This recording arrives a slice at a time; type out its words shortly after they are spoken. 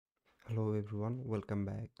Hello everyone, welcome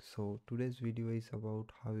back. So today's video is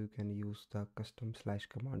about how you can use the custom slash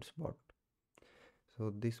commands bot.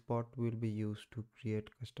 So this bot will be used to create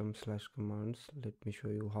custom slash commands. Let me show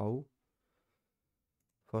you how.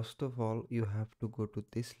 First of all, you have to go to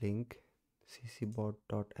this link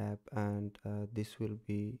ccbot.app and this will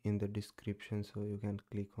be in the description, so you can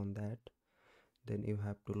click on that. Then you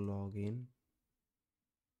have to log in.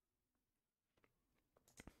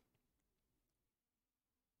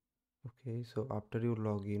 Okay, so after you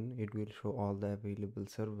log in, it will show all the available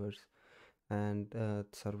servers and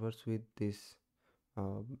servers with this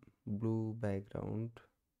uh, blue background.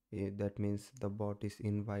 That means the bot is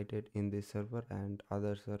invited in the server and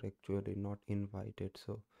others are actually not invited,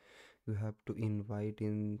 so you have to invite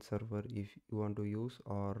in server if you want to use,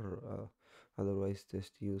 or otherwise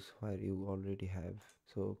just use where you already have.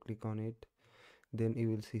 So click on it, then you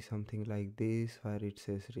will see something like this where it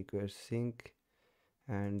says request sync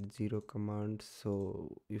and 0 commands.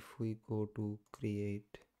 So if we go to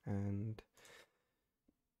create, and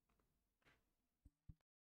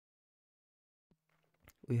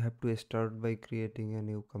we have to start by creating a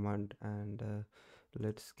new command, and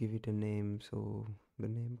let's give it a name. So the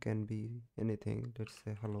name can be anything, let's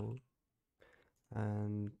say hello,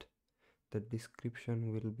 and the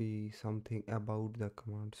description will be something about the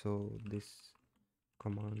command. So this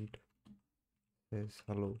command says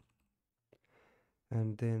hello,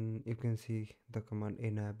 and then you can see the command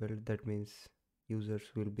enabled. That means users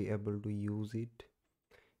will be able to use it.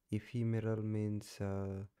 Ephemeral means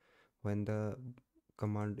when the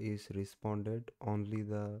command is responded, only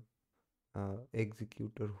the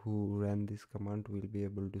executor who ran this command will be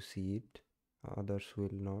able to see it, others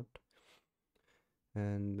will not.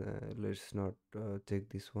 And let's not check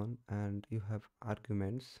this one. And you have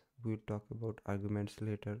arguments, we'll talk about arguments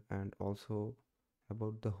later, and also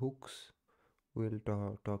about the hooks, we'll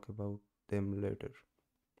talk about them later.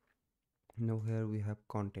 Now here we have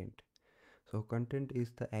content. So content is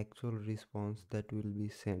the actual response that will be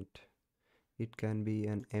sent. It can be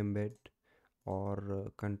an embed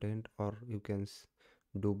or content, or you can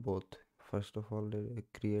do both. First of all,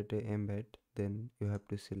 create a embed, then you have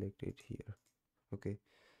to select it here. Okay,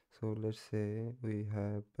 so let's say we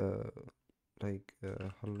have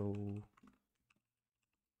hello.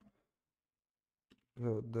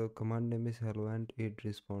 So the command name is hello and it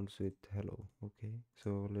responds with hello. Okay,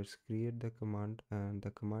 so let's create the command, and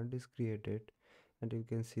the command is created, and you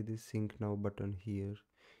can see this sync now button here.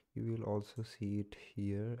 You will also see it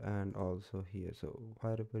here and also here. So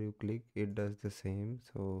wherever you click, it does the same.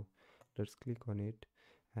 So let's click on it,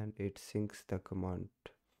 and it syncs the command.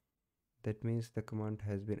 That means the command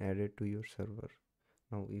has been added to your server.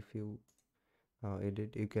 Now if you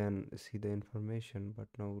edit, you can see the information. But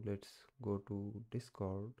now let's go to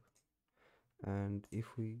Discord, and if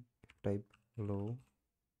we type hello,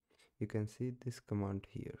 you can see this command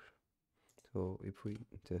here. So if we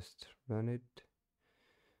just run it,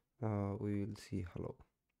 we will see hello.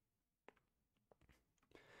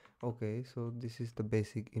 Okay, so this is the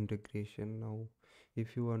basic integration. Now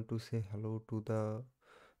if you want to say hello to the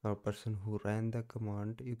person who ran the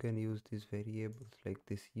command, you can use these variables like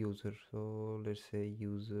this user. So let's say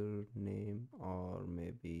user name, or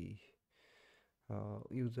maybe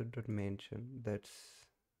user dot mention. That's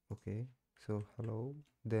okay. So hello,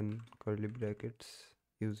 then curly brackets,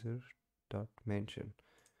 user dot mention.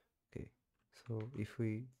 Okay, so if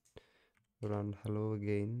we run hello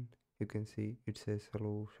again, you can see it says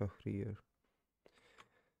hello Shahriar.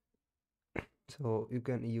 So you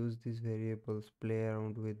can use these variables, play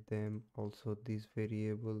around with them, also these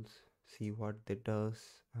variables, see what they does.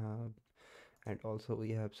 And also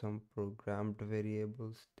we have some programmed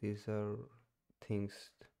variables. These are things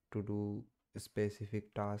to do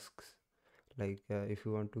specific tasks, like if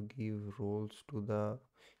you want to give roles to the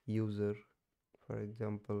user, for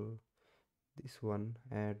example this one,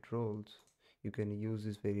 add roles, you can use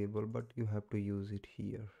this variable, but you have to use it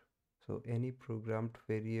here. So any programmed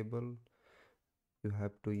variable you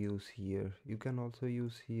have to use here. You can also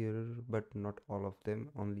use here, but not all of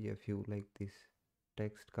them, only a few, like this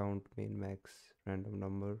text count, min, max, random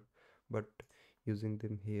number. But using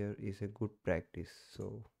them here is a good practice.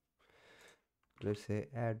 So let's say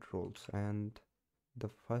add roles, and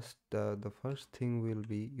the first thing will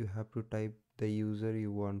be you have to type the user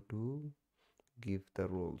you want to give the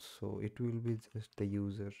roles. So it will be just the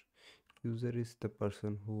user. User is the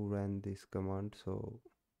person who ran this command, so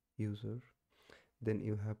user. Then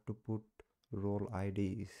you have to put role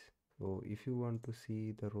IDs. So if you want to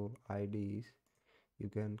see the role IDs, you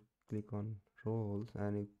can click on roles,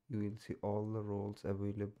 and you will see all the roles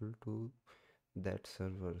available to that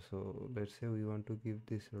server. So let's say we want to give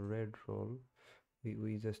this red role.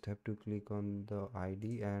 We just have to click on the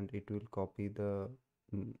ID and it will copy the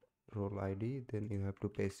mm, role ID, then you have to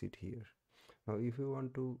paste it here. Now if you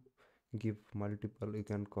want to give multiple, you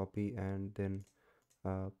can copy and then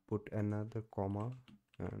put another comma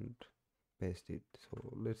and paste it.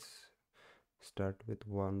 So let's start with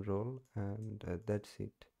one role, and that's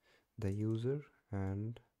it, the user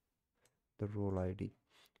and the role ID.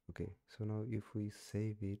 Okay, so now if we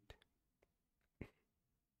save it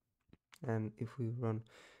and if we run,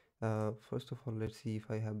 first of all let's see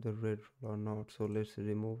if I have the red role or not. So let's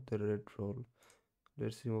remove the red role,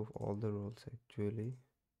 let's remove all the roles actually.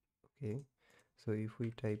 Okay, so if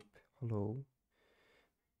we type hello,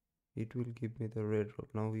 it will give me the red role.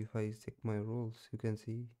 Now if I check my roles, you can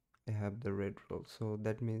see I have the red role, so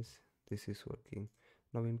that means this is working.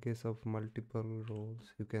 Now in case of multiple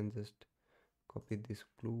roles, you can just copy this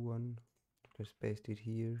blue one, let's paste it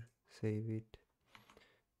here, save it.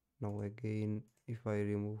 Now again if I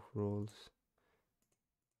remove roles,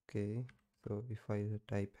 okay, so if I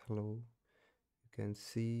type hello, you can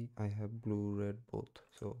see I have blue red both,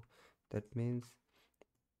 so that means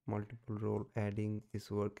multiple role adding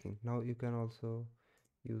is working. Now you can also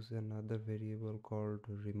use another variable called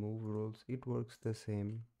remove roles, it works the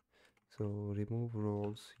same. So remove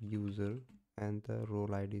roles user and the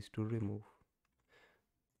role IDs to remove.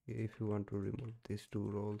 If you want to remove these two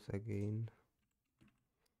roles again,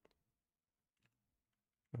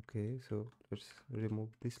 okay, so let's remove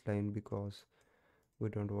this line because we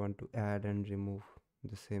don't want to add and remove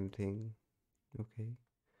the same thing. Okay,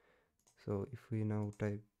 so if we now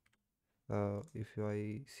type if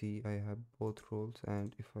I see I have both roles,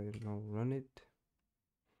 and if I now run it,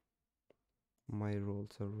 my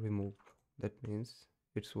roles are removed, that means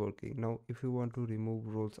it's working. Now if you want to remove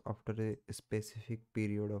roles after a specific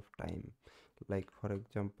period of time, like for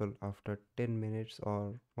example after 10 minutes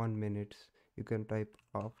or 1 minute, you can type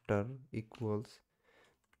after equals,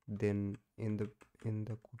 then in the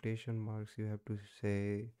quotation marks you have to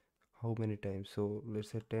say how many times. So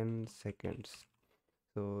let's say 10 seconds,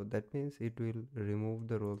 so that means it will remove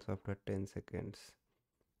the roles after 10 seconds.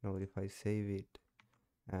 Now if I save it,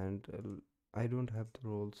 and I don't have the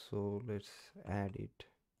role, so let's add it.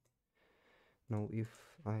 Now if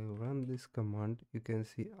I run this command, you can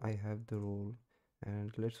see I have the role,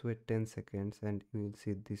 and let's wait 10 seconds and you will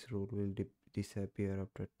see this role will disappear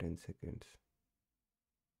after 10 seconds.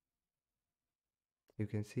 You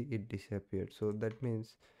can see it disappeared, so that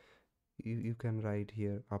means you can write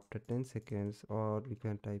here after 10 seconds, or you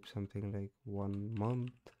can type something like 1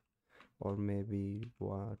 month or maybe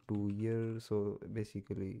 2 years, so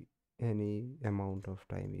basically any amount of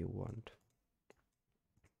time you want.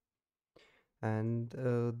 And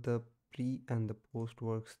the pre and the post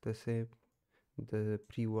works the same. The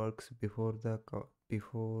pre works before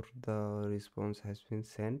before the response has been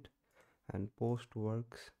sent, and post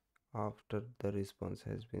works after the response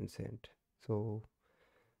has been sent. So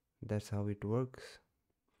that's how it works.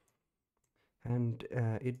 And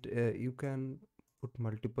it you can put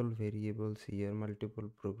multiple variables here, multiple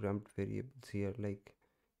programmed variables here, like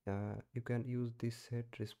you can use this set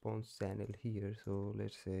response channel here. So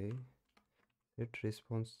let's say set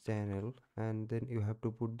response channel, and then you have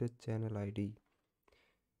to put the channel ID.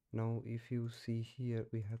 Now if you see here,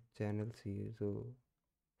 we have channels here. So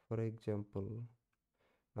for example,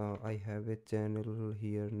 I have a channel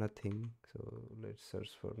here, nothing, so let's search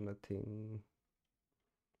for nothing.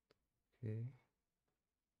 Okay,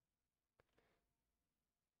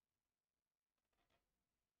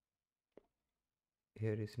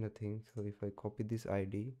 here is nothing. So if I copy this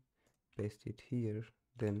ID, paste it here,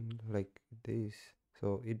 then like this,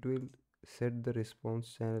 so it will set the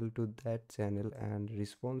response channel to that channel, and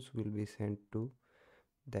response will be sent to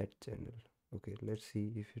that channel. Okay, let's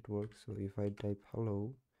see if it works. So if I type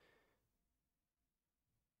hello,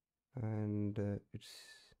 and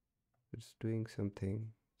it's doing something,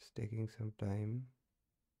 it's taking some time.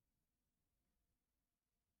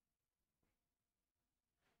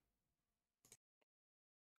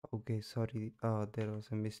 Okay, sorry, there was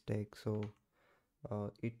a mistake. So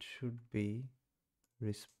it should be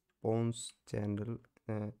response channel.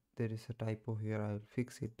 There is a typo here, I'll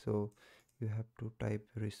fix it. So you have to type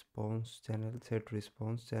response channel, set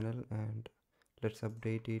response channel, and let's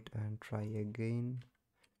update it and try again.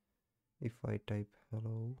 If I type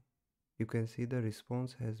hello, you can see the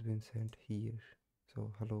response has been sent here.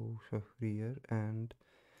 So hello Shahriar, and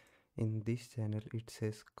in this channel it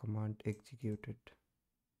says command executed.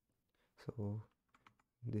 So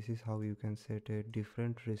this is how you can set a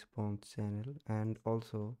different response channel. And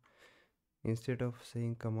also Instead of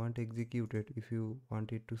saying command executed, if you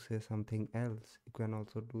wanted to say something else, you can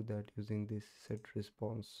also do that using this set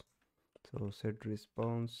response. So set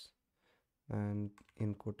response, and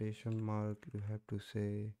in quotation mark you have to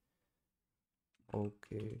say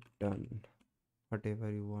okay, done,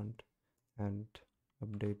 whatever you want, and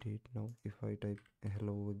update it. Now if I type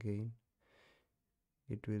hello again,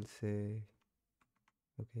 it will say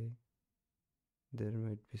okay, there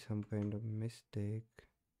might be some kind of mistake.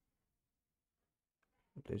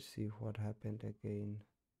 Let's see what happened again.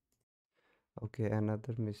 Okay,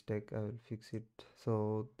 another mistake, I will fix it.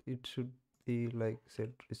 So it should be like set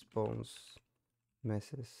response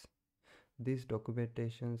message. These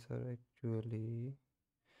documentations are actually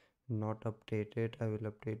not updated. I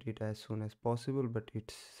will update it as soon as possible, but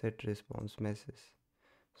it's set response message.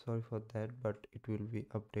 Sorry for that, but it will be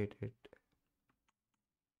updated.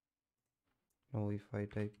 Now if I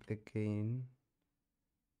type again,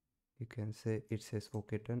 you can say it says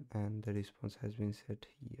okay done and the response has been set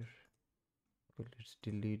here. Okay, let's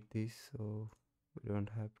delete this so we don't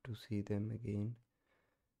have to see them again.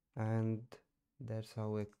 And that's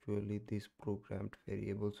how actually these programmed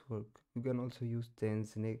variables work. You can also use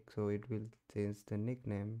change nick, so it will change the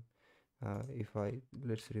nickname. If I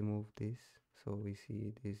let's remove this so we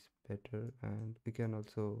see this better, and we can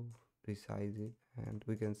also resize it, and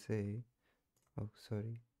we can say oh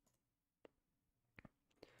sorry,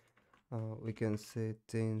 we can say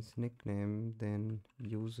change nickname, then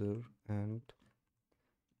user and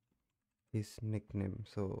his nickname,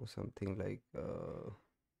 so something like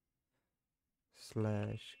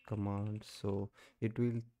slash command. So it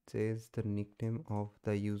will change the nickname of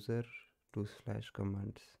the user to slash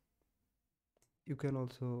commands. You can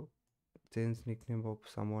also change nickname of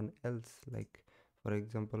someone else, like for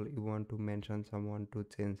example you want to mention someone to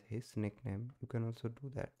change his nickname, you can also do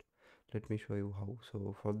that. Let me show you how.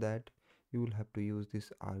 So for that you will have to use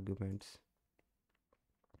these arguments,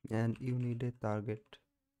 and you need a target,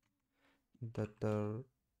 the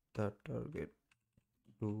target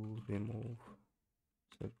to remove,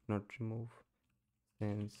 so not remove,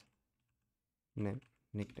 change name,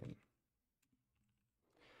 nickname.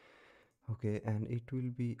 Okay, and it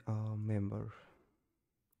will be a member.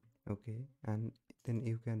 Okay, and then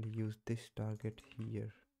you can use this target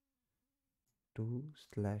here to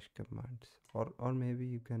slash commands, or maybe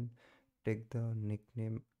you can take the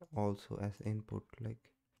nickname also as input, like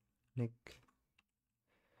nick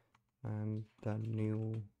and the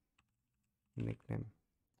new nickname.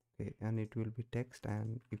 Okay, and it will be text,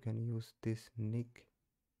 and you can use this nick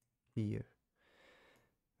here,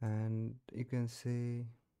 and you can say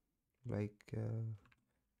like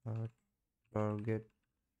target's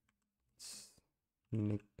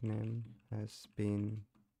nickname has been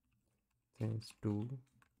changed to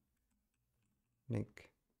nick.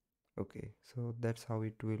 Okay, so that's how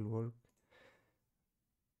it will work.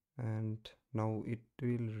 And now it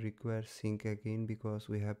will require sync again because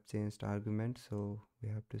we have changed argument, so we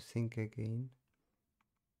have to sync again.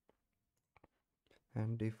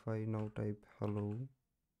 And if I now type hello,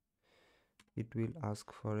 it will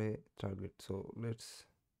ask for a target, so let's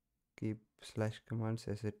keep slash commands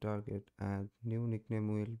as a target, and new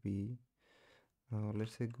nickname will be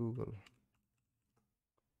let's say Google,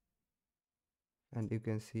 and you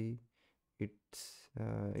can see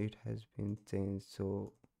it has been changed,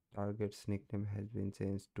 so target's nickname has been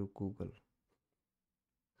changed to Google.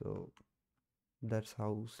 So that's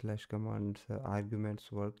how slash commands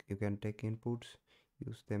arguments work. You can take inputs,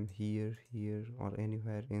 use them here, here, or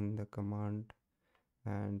anywhere in the command,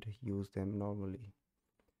 and use them normally.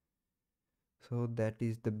 So that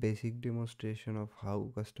is the basic demonstration of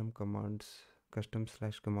how custom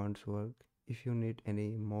slash commands work. If you need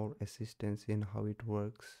any more assistance in how it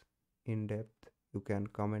works in depth, you can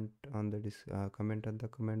comment on the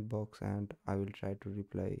comment box, and I will try to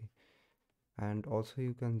reply. And also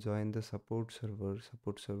you can join the support servers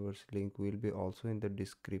link will be also in the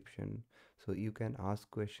description, so you can ask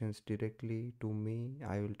questions directly to me.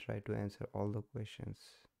 I will try to answer all the questions.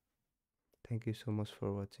 Thank you so much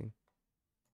for watching.